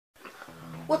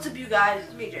What's up, you guys?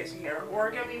 It's me, Jason here. We're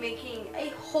going to be making a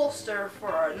holster for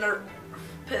our Nerf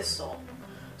pistol.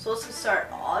 So let's get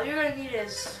started. All you're going to need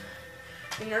is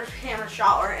a Nerf hammer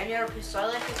shot or any other pistol. I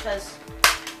like it because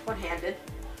one-handed.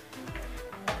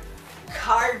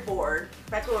 Cardboard.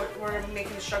 That's what we're going to be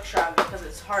making the structure out of because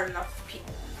it's hard enough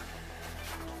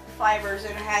fibers,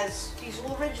 and it has these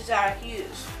little ridges that I can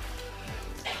use.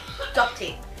 Duct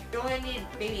tape. You're only going to need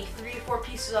maybe 3 or 4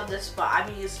 pieces of this, but I'm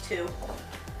going to use 2.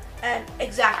 And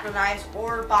X-Acto knives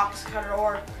or box cutter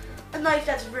or a knife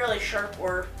that's really sharp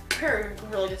or a pair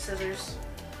of really good scissors.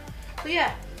 So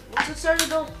yeah, let's get started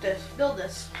to build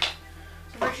this.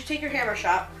 So first you take your hammer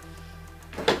shot.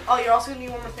 Oh, you're also gonna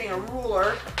need one more thing, a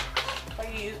ruler. If I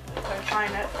can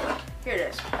find it. Here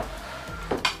it is.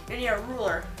 You need a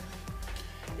ruler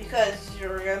because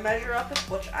you're gonna measure up,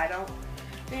 which I don't.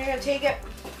 Then you're gonna take a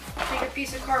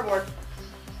piece of cardboard,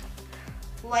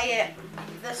 lay it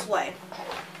this way.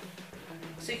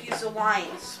 So you can use the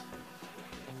lines.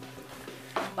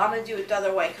 But I'm going to do it the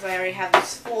other way because I already have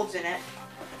these folds in it.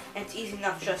 And it's easy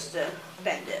enough just to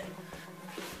bend it.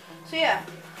 So yeah.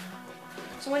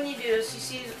 So when you do this, you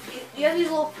see you have these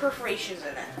little perforations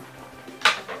in it.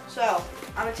 So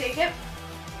I'm going to take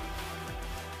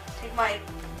my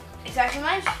X-Acto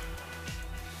knife,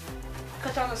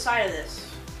 cut down the side of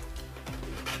this.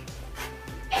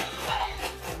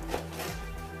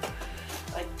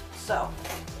 Like so.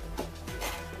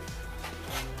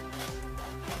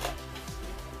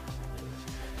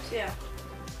 Yeah.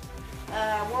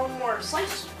 One more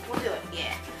slice. We'll do it.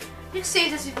 Yeah. You can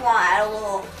save this if you want to add a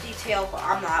little detail, but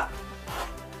I'm not.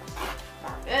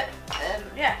 And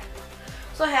yeah.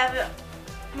 So I have it.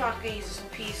 I'm not gonna use this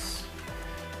piece.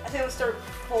 I think I'll start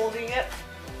folding it.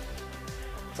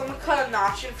 So I'm gonna cut a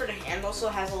notch in for the handle, so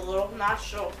it has a little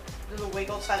notch, so it'll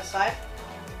wiggle side to side.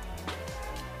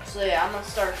 So yeah, I'm gonna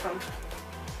start from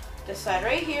this side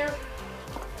right here.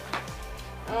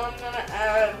 I'm gonna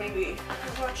add maybe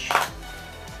as much,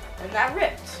 and that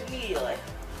ripped immediately.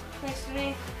 Next to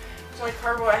me, it's only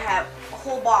cardboard. I have a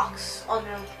whole box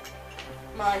under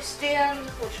my stand,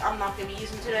 which I'm not gonna be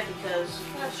using today because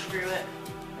screw it.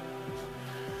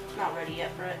 Not ready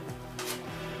yet for it.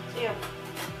 So yeah.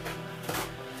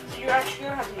 So you're actually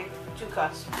gonna have to make 2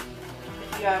 cuts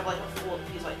if you have like a full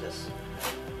piece like this.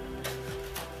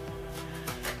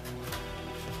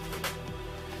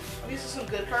 These are some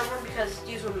good cardboard because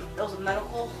it was a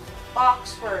medical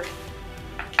box for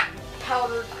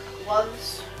powdered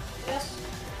gloves. Yes.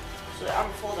 So I'm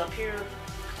gonna fold up here.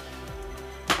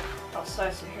 I'll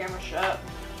slice the hammer shot.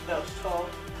 That was 12.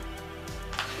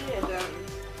 And then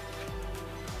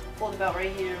fold about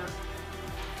right here.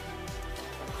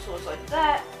 So it's like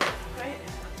that, right?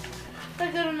 Is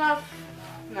that good enough?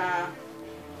 Nah.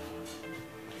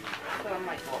 So I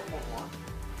might go up one more.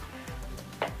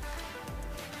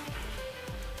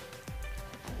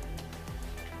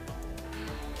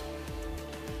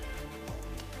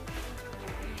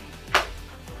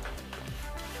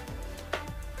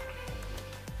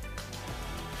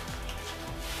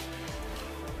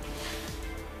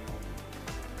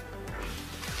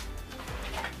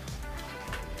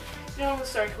 I'm gonna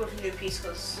start with a new piece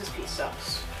because this piece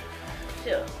sucks.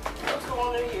 So, let's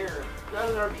go under here. Grab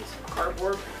another piece of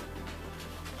cardboard.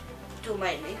 Don't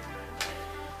mind me.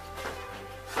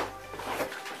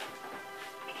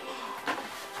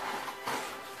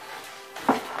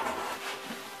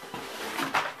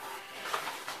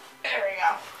 There we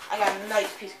go. I got a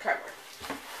nice piece of cardboard.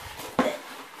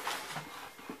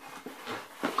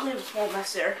 Clean the small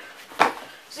mess there.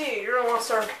 See, you're gonna want to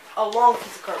start a long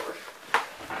piece of cardboard.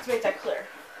 Let's make that clear.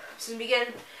 So in the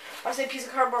beginning, when I say piece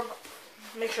of cardboard,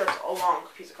 make sure it's a long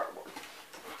piece of cardboard.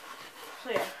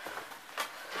 So yeah,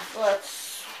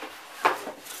 let's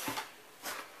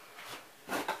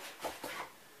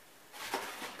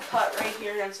cut right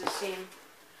here against the seam.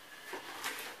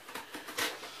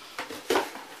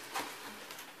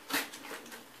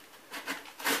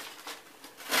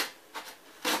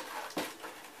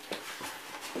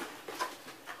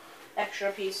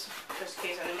 Extra piece, just in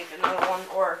case I didn't make another one,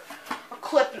 or a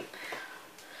clip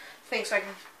thing so I can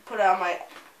put it on my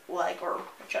leg or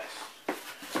my chest.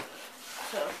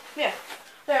 So, yeah,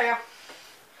 there we go.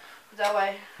 That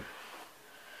way,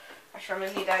 actually I'm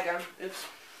going to need that again. Oops.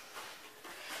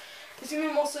 It's going to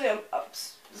be mostly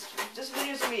this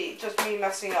video is going to be just me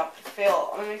messing up. I'm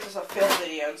going to make this a fail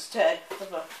video instead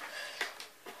of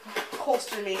a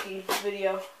holster making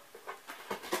video.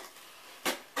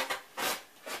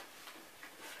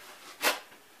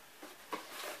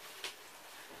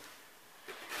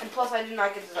 And plus, I did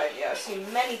not get this idea. I've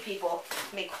seen many people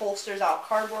make holsters out of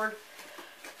cardboard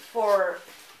for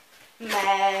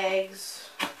mags,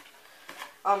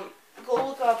 Go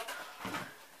look up,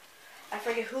 I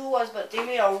forget who it was, but they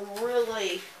made a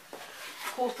really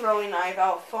cool throwing knife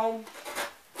out of foam,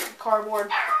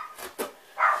 cardboard,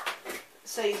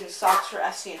 instead of using socks for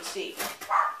SCNC.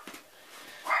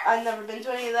 I've never been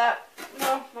to any of that.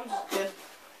 No, I'm just good.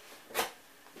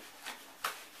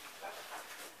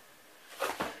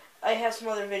 I have some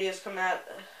other videos coming out.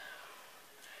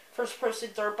 First person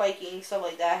dirt biking, stuff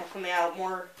like that, coming out.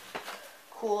 More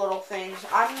cool little things.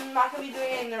 I'm not going to be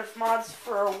doing any Nerf mods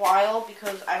for a while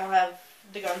because I don't have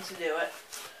the guns to do it.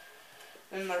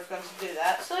 And Nerf guns to do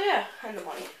that. So yeah, and the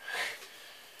money.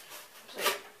 So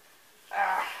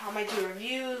I might do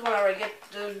reviews whenever I get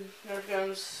the Nerf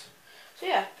guns. So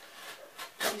yeah,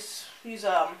 use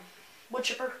wood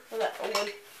chipper for that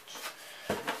wood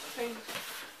thing.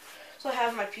 So I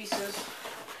have my pieces,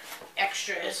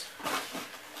 extras.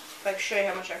 If I could show you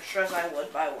how much extras I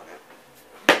would, but I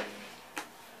wouldn't.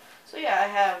 So yeah, I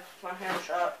have my hammer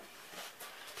shot.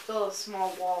 Still a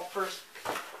small wall first,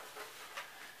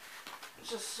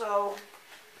 just so.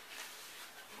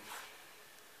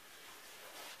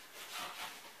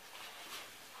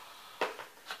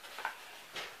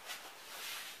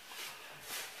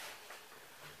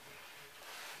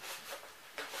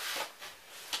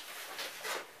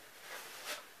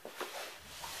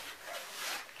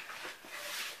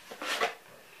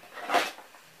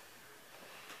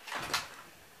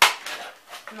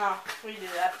 No, we do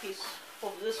that piece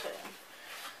folded this way.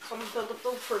 So I'm gonna build up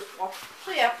the first wall.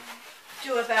 So yeah,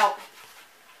 do about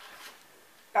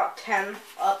 10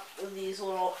 up with these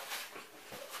little,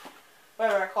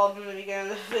 whatever I called them in the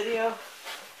beginning of the video.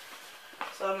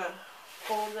 So I'm gonna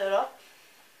fold it up.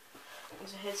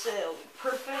 Once it hits it, it'll be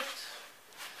perfect.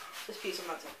 This piece I'm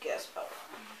not gonna guess about.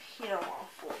 You don't want to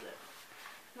fold it.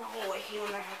 No, I hate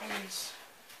when that happens.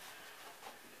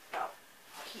 About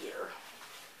here.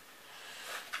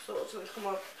 So it's going to come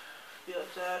up, be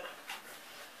like that.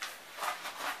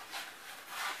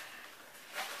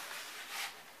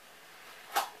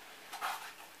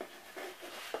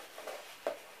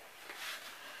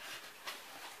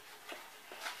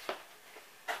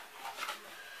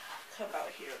 Come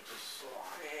out here with this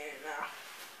line.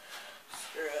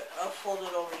 Screw it. I'll fold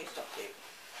it over and use duct tape.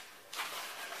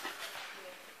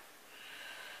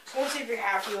 So we'll see if you're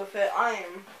happy with it. I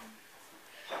am.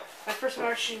 My first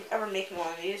time actually ever making one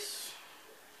of these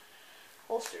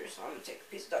holsters, so I'm going to take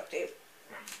a piece of duct tape.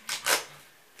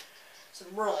 Some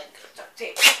really good duct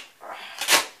tape.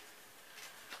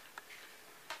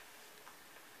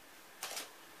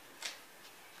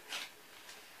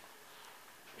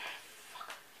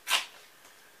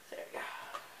 There we go.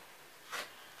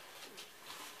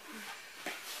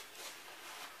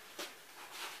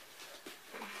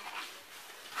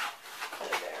 Put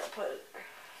it there, put it.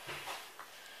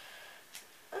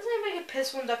 Doesn't anybody get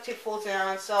pissed when duct tape folds in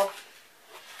on itself?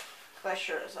 But I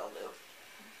sure as hell do.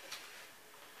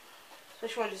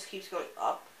 Especially when it just keeps going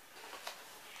up.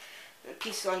 And the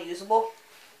piece is unusable.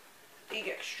 You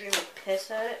get extremely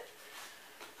pissed at it.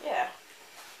 Yeah.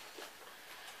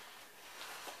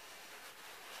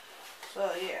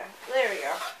 So yeah, there we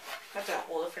go. That's gonna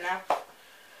hold it for now.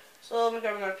 So let me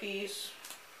grab another piece.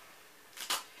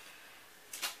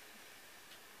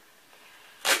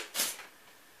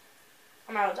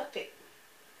 I'm out of duct tape.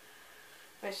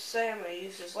 As I say, I'm going to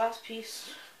use this last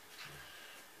piece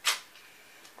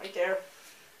right there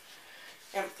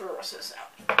and throw the rest of this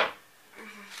out.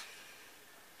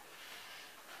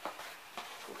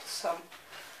 With some,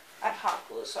 I have hot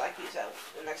glue so I can use that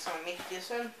the next time I make this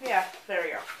in. Yeah, there we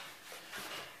go.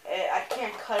 I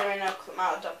can't cut it right now because I'm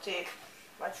out of duct tape.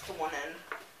 That's the one end.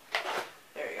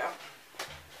 There we go.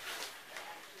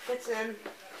 Fits in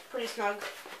pretty snug.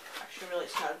 Actually, really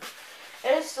snug.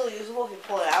 It is still usable if you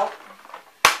pull it out.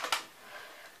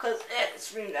 Because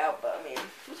it's reamed out, but I mean,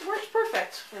 it works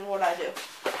perfect for what I do.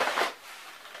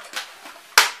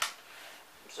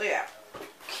 So yeah,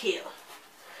 kill.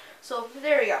 So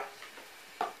there we go.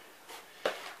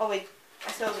 Oh wait,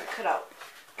 I said I was going to cut out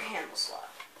a handle slot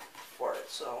for it,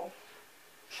 so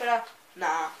should I?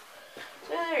 Nah.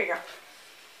 So yeah, there you go.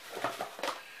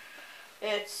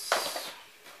 It's...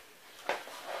 I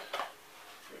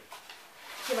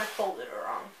think I folded it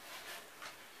wrong.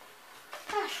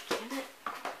 Gosh, damn it.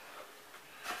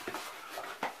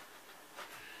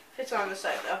 Fits on the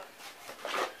side though.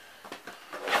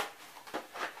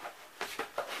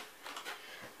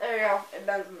 There you go. It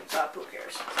bends on the top. Who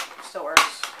cares? Still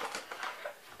works.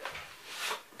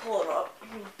 Pull it up.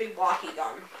 Big blocky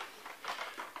gun.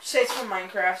 Say it's from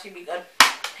Minecraft, so you'd be good.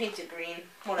 Paint it green.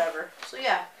 Whatever. So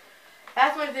yeah.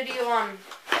 That's my video on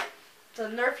the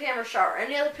Nerf hammer shot or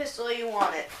any other pistol you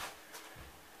want it.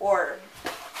 Or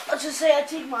a let's just say I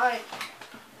take my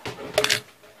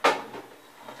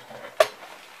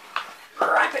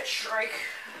rapid strike,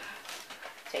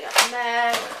 take out the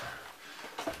mag,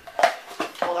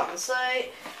 pull it on the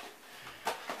sight,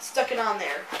 stuck it on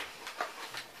there.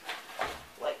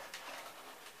 Like,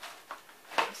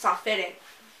 it's not fitting.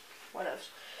 What else?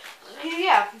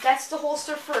 Yeah, that's the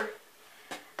holster for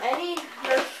any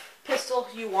Nerf pistol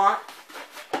you want.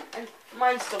 And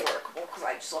mine's still workable because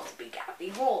I just left the big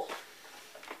gaping hole.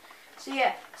 So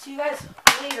yeah, see you guys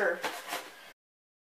later.